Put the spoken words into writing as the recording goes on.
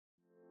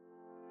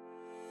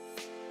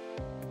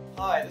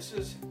Hi, this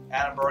is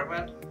Adam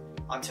Bergman.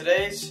 On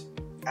today's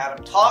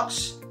Adam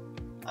Talks,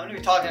 I'm going to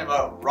be talking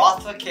about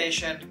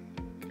Rothification,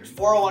 your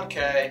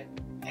 401k,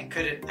 and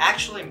could it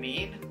actually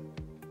mean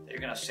that you're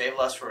going to save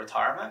less for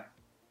retirement?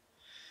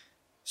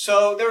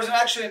 So there was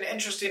actually an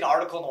interesting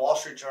article in the Wall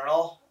Street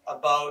Journal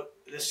about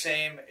the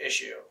same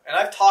issue. And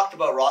I've talked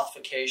about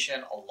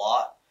Rothification a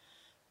lot.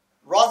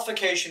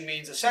 Rothification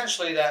means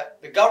essentially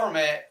that the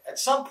government at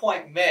some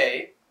point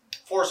may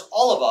force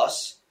all of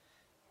us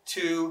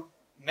to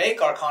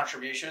make our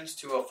contributions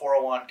to a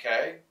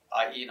 401k,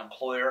 i.e. an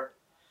employer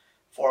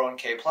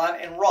 401k plan,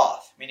 in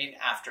Roth, meaning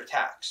after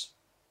tax.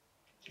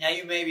 Now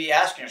you may be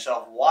asking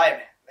yourself,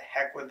 why the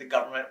heck would the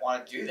government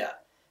want to do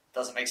that? It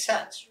doesn't make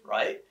sense,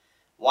 right?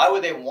 Why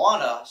would they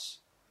want us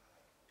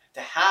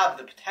to have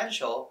the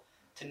potential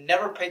to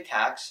never pay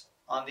tax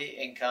on the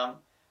income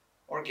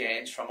or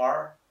gains from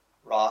our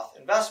Roth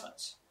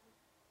investments?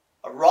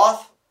 A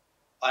Roth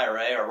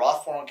IRA or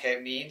Roth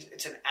 401k means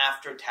it's an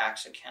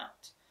after-tax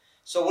account.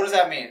 So what does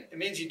that mean? It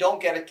means you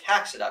don't get a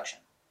tax deduction,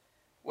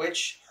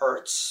 which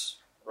hurts,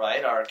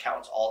 right? Our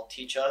accountants all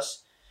teach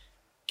us,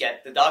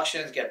 get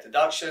deductions,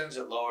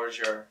 it lowers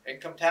your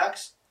income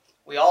tax.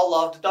 We all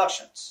love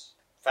deductions.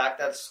 In fact,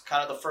 that's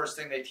kind of the first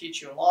thing they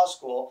teach you in law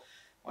school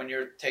when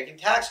you're taking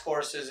tax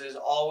courses is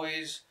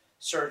always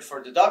search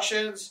for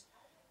deductions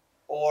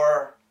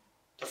or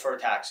defer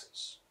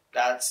taxes.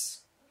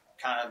 That's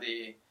kind of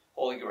the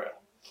holy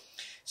grail.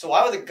 So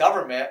why would the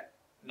government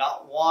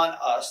not want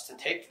us to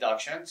take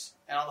deductions,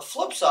 and on the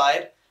flip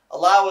side,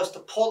 allow us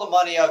to pull the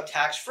money out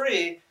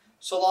tax-free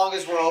so long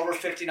as we're over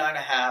 59 and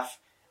a half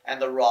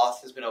and the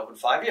Roth has been open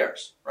 5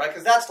 years, right?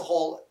 Because that's the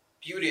whole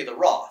beauty of the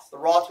Roth. The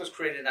Roth was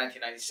created in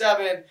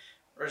 1997,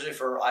 originally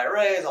for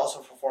IRAs,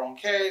 also for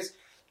 401ks.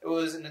 It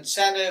was an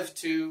incentive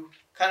to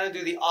kind of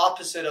do the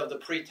opposite of the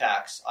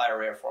pre-tax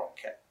IRA or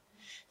 401k.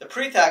 The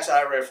pre-tax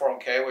IRA or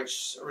 401k,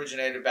 which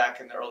originated back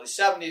in the early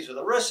 70s with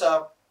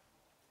ERISA,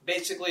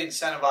 basically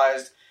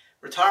incentivized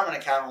retirement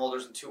account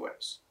holders in two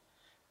ways.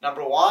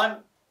 Number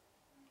one,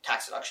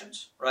 tax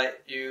deductions, right?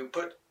 You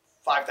put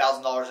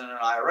 $5,000 in an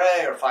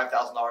IRA or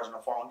 $5,000 in a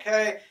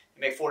 401k,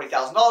 you make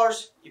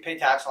 $40,000, you pay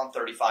tax on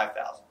 $35,000.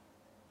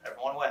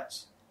 Everyone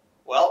wins.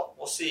 Well,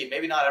 we'll see.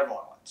 Maybe not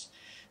everyone wins.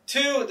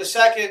 Two, the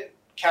second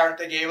carrot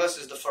they gave us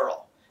is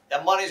deferral.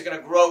 That money is going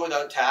to grow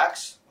without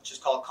tax, which is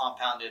called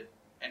compounded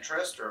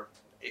interest, or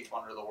eighth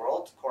wonder of the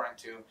world, according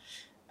to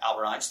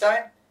Albert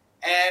Einstein.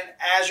 And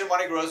as your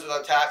money grows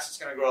without tax, it's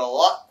going to grow a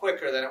lot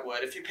quicker than it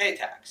would if you pay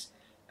tax.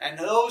 And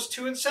those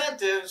two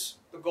incentives,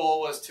 the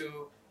goal was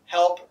to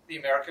help the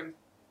American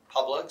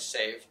public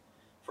save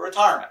for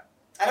retirement.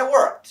 And it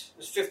worked.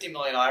 There's 50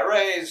 million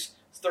IRAs,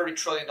 $30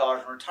 trillion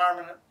in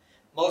retirement.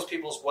 Most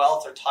people's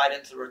wealth are tied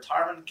into the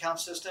retirement account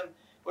system,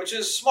 which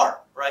is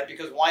smart, right?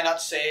 Because why not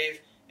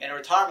save in a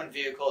retirement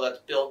vehicle that's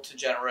built to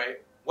generate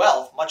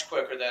wealth much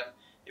quicker than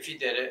if you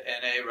did it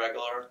in a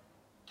regular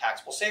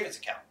taxable savings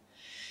account?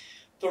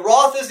 The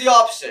Roth is the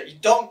opposite. You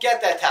don't get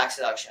that tax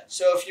deduction.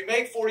 So if you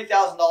make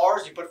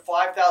 $40,000, you put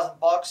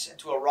 $5,000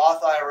 into a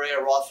Roth IRA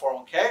or Roth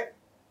 401k, you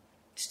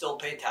still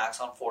pay tax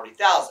on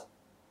 $40,000.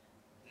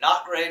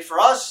 Not great for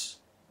us,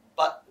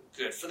 but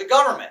good for the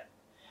government.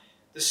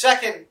 The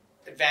second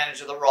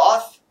advantage of the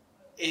Roth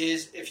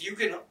is if you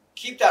can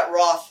keep that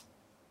Roth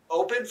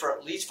open for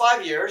at least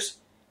 5 years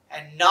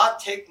and not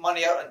take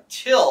money out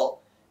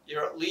until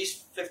you're at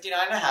least 59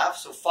 and a half,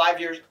 so 5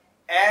 years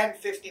and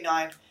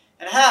 59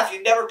 and a half,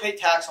 you never pay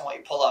tax on what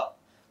you pull out.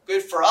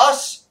 Good for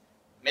us,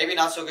 maybe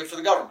not so good for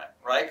the government,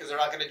 right? Because they're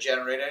not going to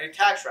generate any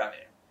tax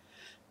revenue.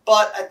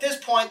 But at this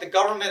point, the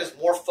government is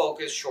more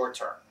focused short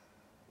term.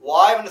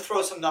 Why? I'm going to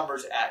throw some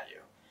numbers at you.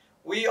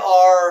 We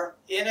are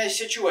in a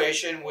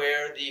situation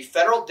where the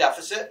federal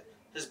deficit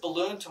has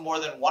ballooned to more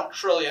than $1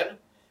 trillion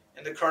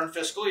in the current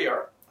fiscal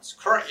year. That's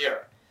the current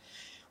year.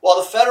 While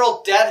the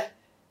federal debt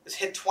has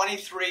hit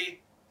 $23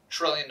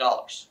 trillion.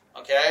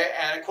 Okay?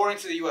 And according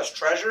to the U.S.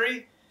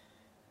 Treasury,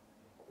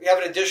 we have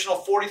an additional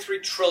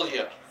 $43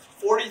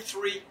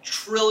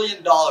 trillion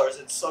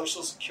in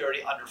Social Security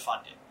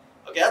underfunding.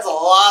 Okay, that's a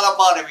lot of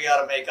money we got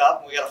to make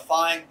up, and we got to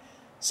find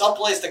some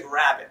place to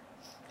grab it.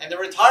 And the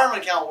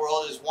retirement account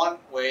world is one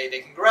way they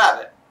can grab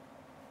it.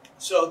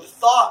 So the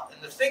thought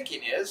and the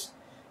thinking is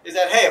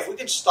that, hey, if we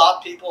can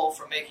stop people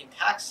from making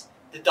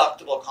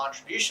tax-deductible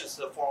contributions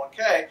to the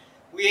 401k,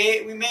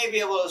 we may be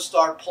able to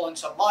start pulling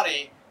some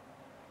money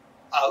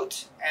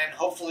out and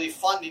hopefully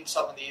funding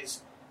some of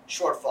these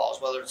shortfalls,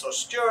 whether it's Social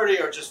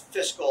Security or just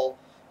fiscal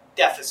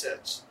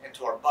deficits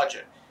into our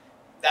budget.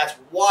 That's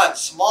one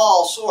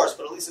small source,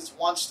 but at least it's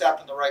one step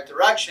in the right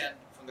direction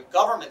from the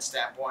government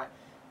standpoint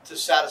to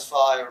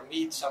satisfy or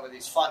meet some of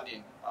these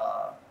funding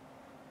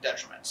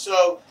detriments.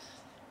 So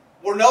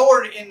we're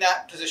nowhere in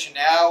that position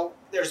now.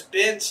 There's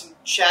been some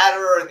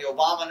chatter in the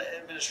Obama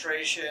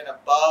administration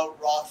about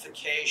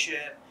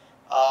Rothification.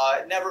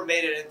 It never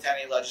made it into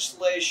any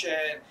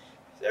legislation.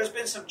 There's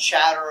been some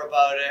chatter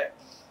about it.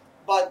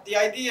 But the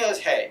idea is,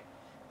 hey,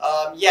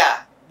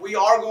 we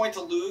are going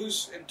to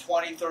lose in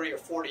 20, 30, or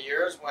 40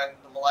 years when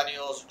the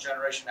millennials or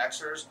Generation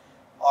Xers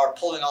are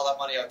pulling all that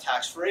money out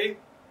tax-free.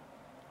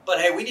 But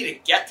hey, we need to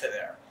get to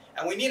there.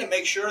 And we need to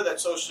make sure that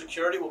Social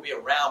Security will be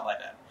around by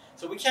then.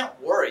 So we can't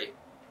worry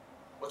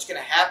what's going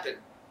to happen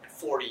in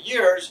 40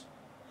 years.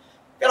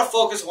 We've got to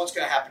focus on what's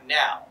going to happen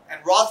now.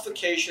 And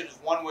Rothification is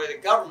one way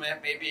the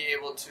government may be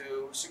able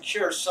to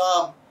secure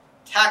some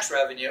tax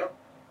revenue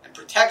and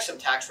protect some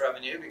tax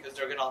revenue because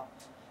they're going to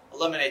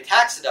eliminate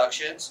tax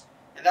deductions.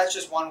 And that's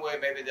just one way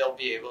maybe they'll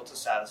be able to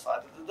satisfy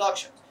the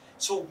deductions.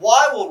 So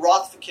why will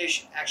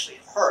Rothification actually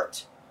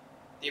hurt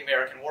the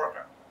American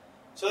worker?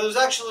 So there's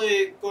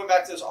actually, going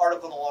back to this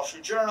article in the Wall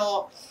Street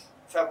Journal,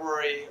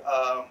 February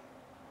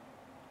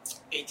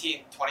 18,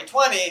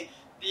 2020,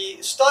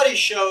 the study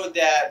showed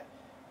that,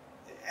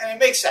 and it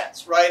makes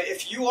sense, right?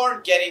 If you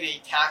aren't getting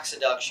a tax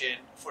deduction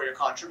for your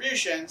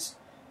contributions,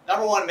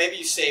 number one, maybe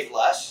you save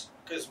less,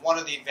 because one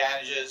of the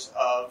advantages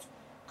of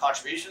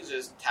contributions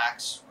is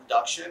tax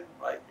reduction,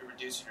 right? You're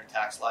reducing your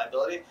tax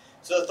liability.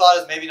 So the thought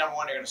is maybe, number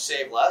one, you're going to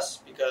save less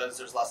because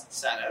there's less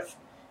incentive.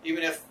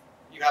 Even if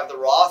you have the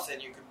Roth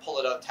and you can pull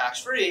it out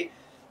tax-free,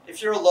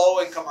 if you're a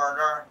low-income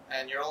earner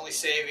and you're only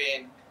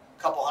saving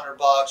a couple $100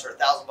 or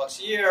 $1,000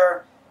 a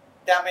year,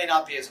 that may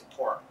not be as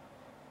important.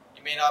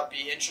 You may not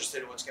be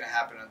interested in what's going to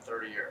happen in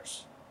 30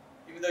 years.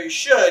 Even though you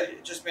should,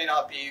 it just may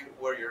not be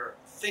where you're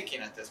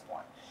thinking at this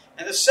point.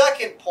 And the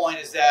second point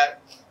is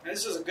that, and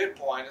this is a good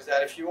point, is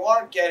that if you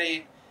aren't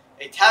getting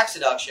a tax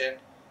deduction,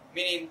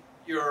 meaning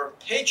your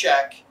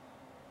paycheck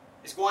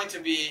is going to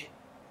be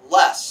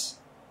less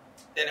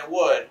than it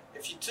would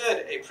if you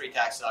did a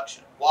pre-tax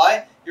deduction.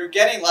 Why? You're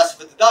getting less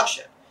of a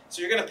deduction,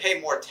 so you're going to pay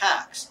more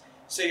tax.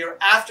 So your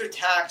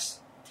after-tax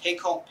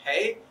take-home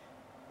pay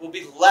will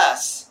be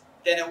less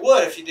than it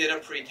would if you did a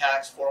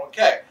pre-tax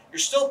 401k. You're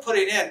still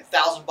putting in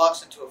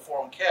 $1,000 into a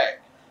 401k,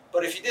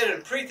 but if you did it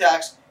in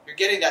pre-tax, you're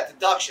getting that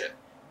deduction.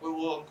 We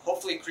will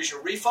hopefully increase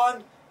your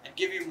refund and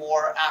give you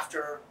more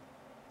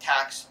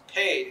after-tax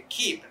pay to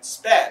keep and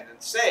spend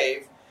and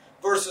save,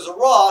 versus a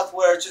Roth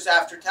where it's just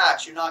after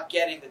tax. You're not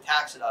getting the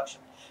tax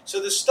deduction. So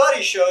the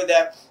study showed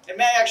that it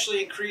may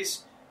actually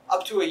increase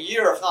up to a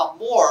year, if not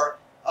more,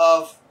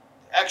 of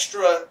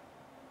extra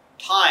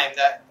time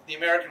that the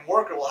American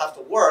worker will have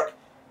to work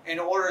in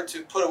order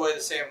to put away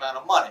the same amount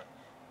of money.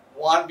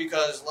 One,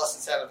 because less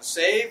incentive to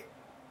save.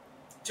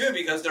 Two,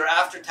 because their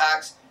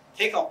after-tax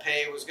take-home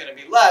pay was going to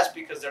be less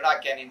because they're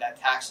not getting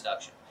that tax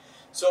deduction.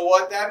 So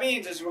what that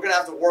means is we're going to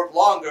have to work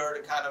longer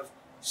to kind of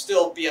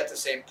still be at the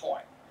same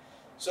point.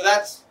 So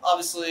that's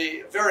obviously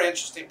a very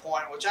interesting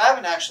point, which I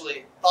haven't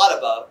actually thought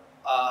about.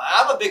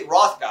 I'm a big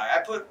Roth guy. I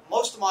put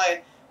all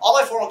my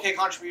 401k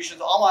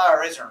contributions, all my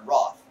IRAs are in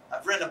Roth.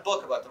 I've written a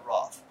book about the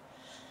Roth.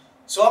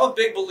 So I'm a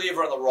big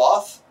believer in the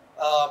Roth.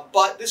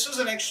 But this was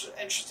an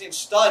interesting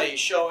study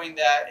showing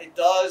that it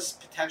does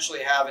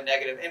potentially have a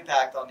negative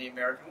impact on the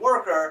American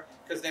worker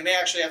because they may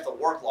actually have to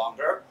work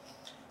longer.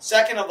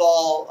 Second of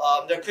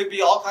all, there could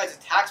be all kinds of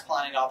tax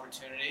planning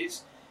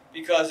opportunities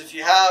because if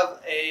you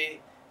have a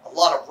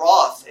lot of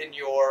Roth in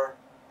your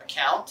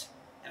account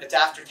and it's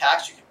after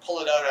tax, you can pull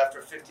it out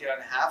after 50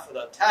 and a half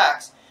without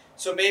tax.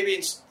 So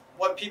maybe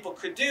what people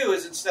could do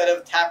is instead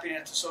of tapping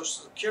into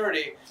Social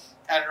Security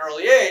at an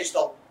early age,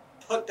 they'll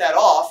put that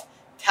off,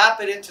 tap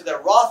it into their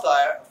Roth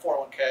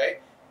 401k,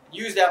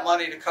 use that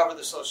money to cover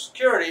the Social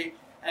Security,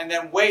 and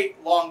then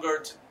wait longer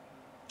to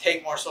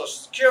take more Social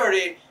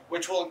Security,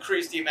 which will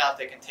increase the amount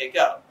they can take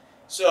out.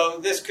 So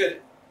this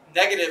could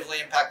negatively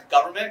impact the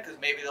government because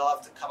maybe they'll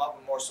have to come up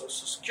with more Social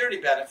Security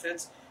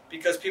benefits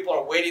because people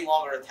are waiting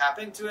longer to tap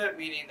into it,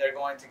 meaning they're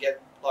going to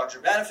get larger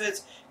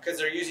benefits because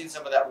they're using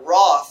some of that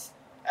Roth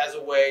as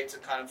a way to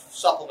kind of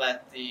supplement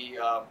the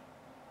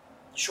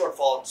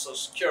shortfall in Social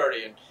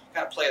Security and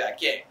kind of play that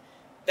game.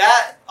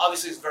 That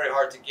obviously is very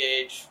hard to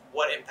gauge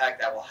what impact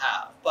that will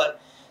have.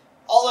 But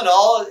all in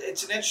all,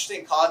 it's an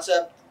interesting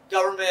concept.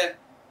 Government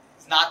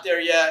is not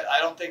there yet. I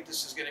don't think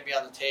this is going to be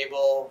on the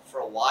table for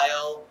a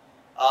while.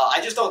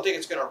 I just don't think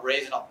it's going to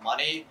raise enough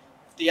money.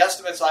 The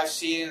estimates I've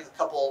seen is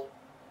 $2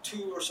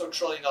 or so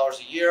trillion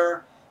a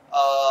year.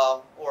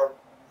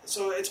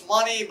 So it's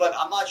money, but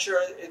I'm not sure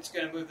it's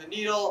going to move the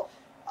needle.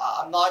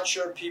 I'm not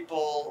sure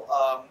people,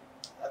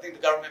 I think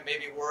the government may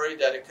be worried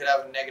that it could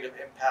have a negative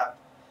impact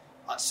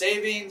on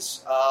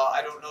savings.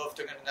 I don't know if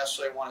they're going to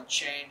necessarily want to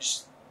change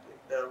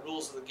the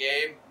rules of the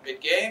game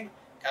mid-game,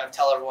 kind of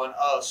tell everyone,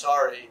 oh,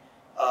 sorry,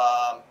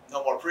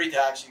 no more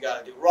pre-tax, you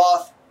got to do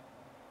Roth.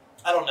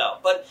 I don't know.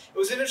 But it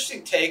was an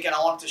interesting take, and I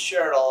wanted to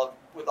share it all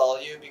with all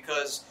of you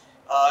because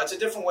it's a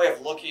different way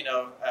of looking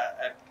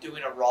at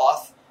doing a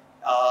Roth.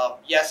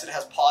 Yes, it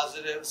has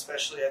positive,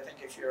 especially I think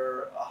if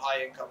you're a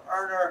high-income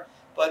earner.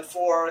 But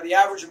for the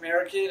average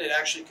American, it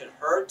actually could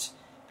hurt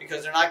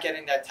because they're not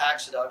getting that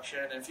tax deduction.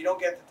 And if you don't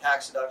get the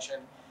tax deduction,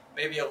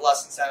 maybe you have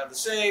less incentive to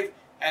save.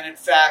 And in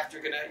fact,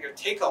 your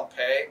take-home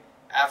pay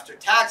after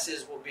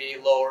taxes will be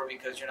lower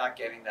because you're not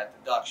getting that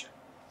deduction.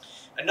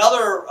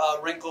 Another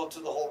wrinkle to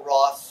the whole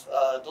Roth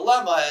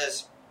dilemma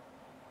is,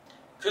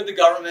 could the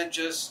government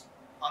just,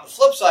 on the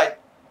flip side,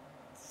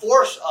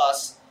 force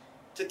us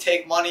to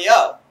take money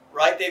out,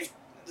 right?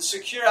 The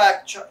Secure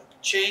Act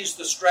changed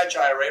the stretch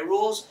IRA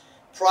rules,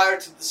 prior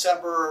to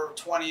December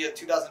 20th,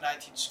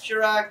 2019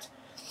 Secure Act,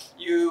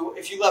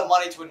 if you left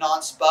money to a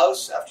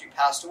non-spouse after you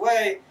passed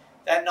away,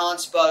 that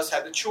non-spouse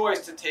had the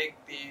choice to take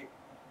the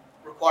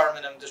required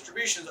minimum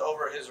distributions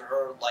over his or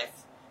her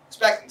life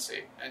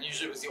expectancy. And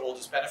usually it was the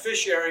oldest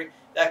beneficiary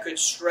that could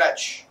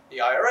stretch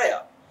the IRA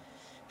up.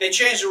 They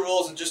changed the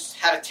rules and just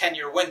had a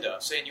 10-year window,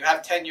 saying you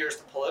have 10 years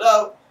to pull it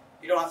out.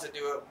 You don't have to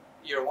do it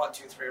year 1,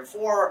 2, 3, or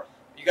 4.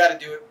 You got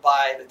to do it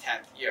by the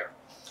 10th year.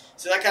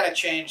 So that kind of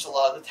changed a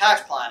lot of the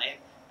tax planning,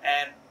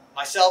 and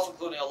myself,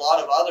 including a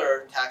lot of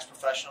other tax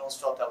professionals,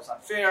 felt that was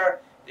unfair.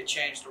 They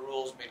changed the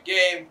rules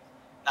mid-game.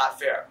 Not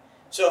fair.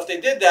 So if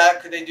they did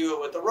that, could they do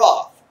it with the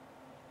Roth?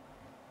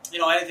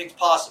 Anything's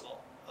possible.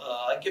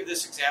 I give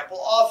this example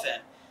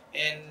often.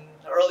 In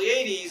the early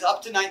 80s,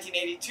 up to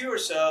 1982 or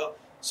so,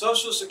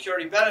 Social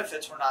Security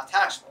benefits were not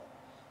taxable.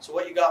 So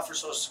what you got for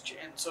Social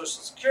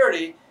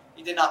Security,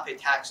 you did not pay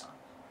tax on.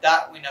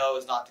 That we know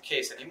is not the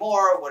case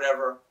anymore.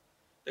 Whatever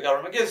the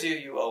government gives you,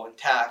 you owe in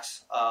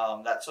tax.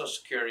 That Social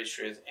Security is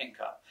treated as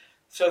income.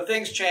 So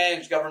things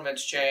change,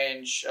 governments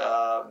change,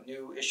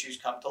 new issues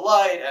come to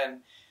light,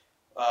 and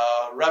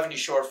revenue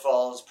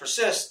shortfalls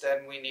persist,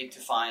 and we need to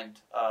find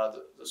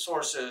the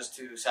sources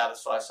to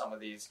satisfy some of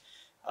these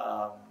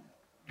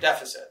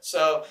deficits.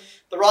 So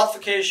the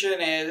Rothification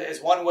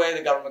is one way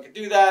the government could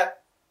do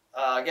that.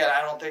 Again,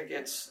 I don't think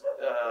it's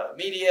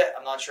immediate.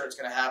 I'm not sure it's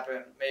going to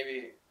happen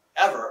maybe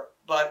ever,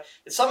 but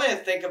it's something to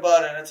think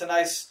about, and it's a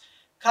nice,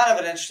 kind of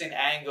an interesting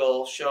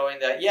angle showing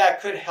that, it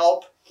could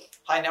help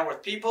high net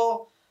worth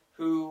people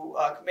who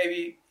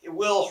maybe it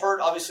will hurt,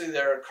 obviously,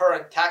 their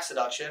current tax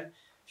deduction.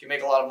 If you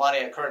make a lot of money,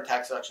 a current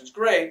tax deduction is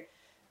great,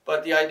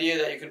 but the idea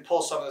that you can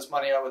pull some of this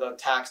money out without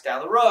tax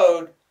down the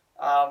road,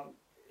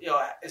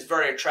 is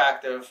very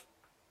attractive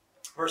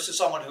versus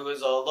someone who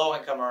is a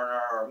low-income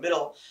earner or a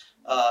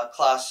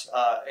middle-class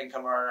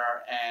income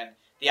earner, and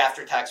the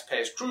after-tax pay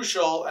is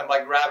crucial, and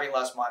by grabbing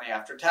less money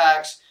after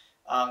tax,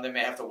 they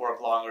may have to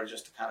work longer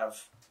just to kind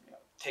of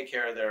take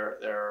care of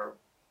their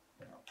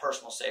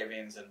personal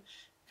savings and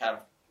kind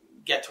of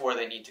get to where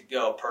they need to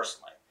go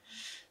personally.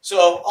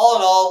 So all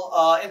in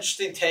all,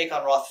 interesting take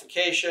on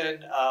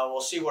Rothification.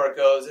 We'll see where it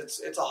goes.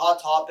 It's a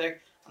hot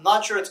topic. I'm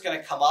not sure it's going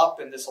to come up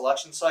in this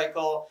election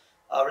cycle.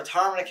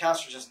 Retirement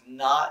accounts are just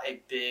not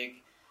a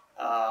big,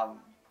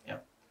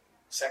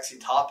 sexy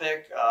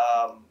topic.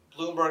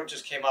 Bloomberg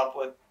just came up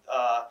with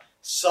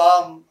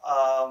some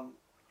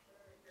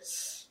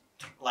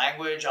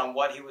language on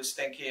what he was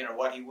thinking or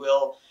what he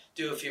will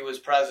do if he was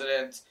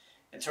president.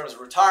 In terms of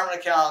retirement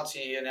accounts,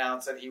 he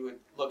announced that he would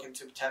look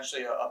into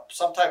potentially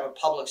some type of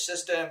public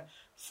system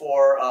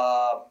for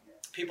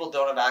people who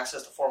don't have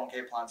access to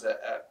 401k plans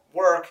at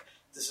work.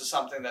 This is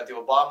something that the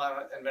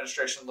Obama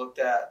administration looked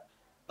at.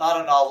 Not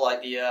a novel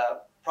idea,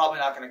 probably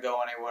not going to go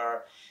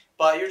anywhere,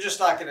 but you're just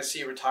not going to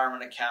see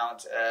retirement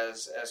accounts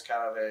as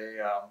kind of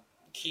a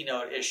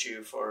keynote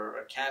issue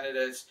for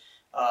candidates.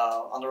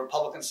 On the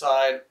Republican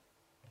side,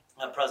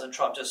 President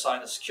Trump just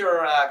signed the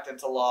Secure Act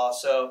into law,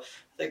 so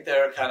I think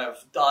they're kind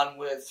of done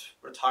with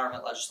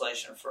retirement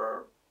legislation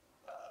for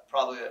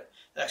probably the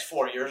next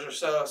 4 years or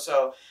so.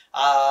 So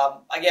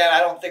again, I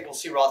don't think we'll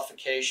see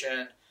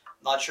Rothification.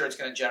 I'm not sure it's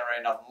going to generate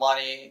enough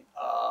money,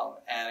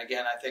 and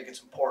again, I think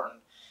it's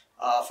important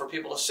for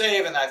people to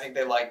save, and I think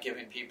they like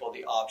giving people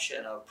the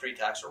option of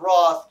pre-tax or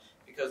Roth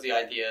because the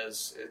idea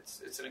is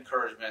it's an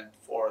encouragement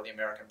for the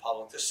American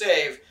public to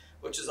save,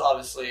 which is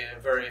obviously a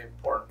very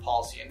important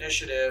policy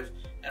initiative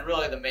and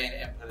really the main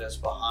impetus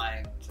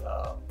behind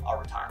our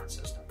retirement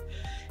system.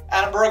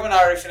 Adam Bergman,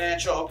 IRA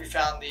Financial. Hope you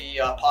found the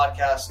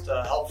podcast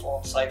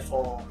helpful,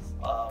 insightful.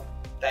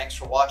 Thanks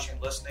for watching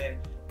and listening.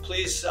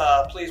 Please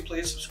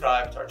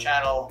subscribe to our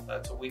channel.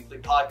 It's a weekly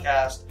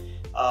podcast.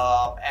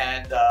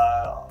 And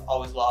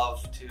always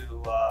love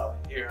to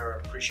hear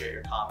and appreciate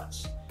your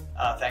comments.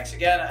 Thanks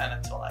again, and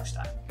until next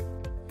time.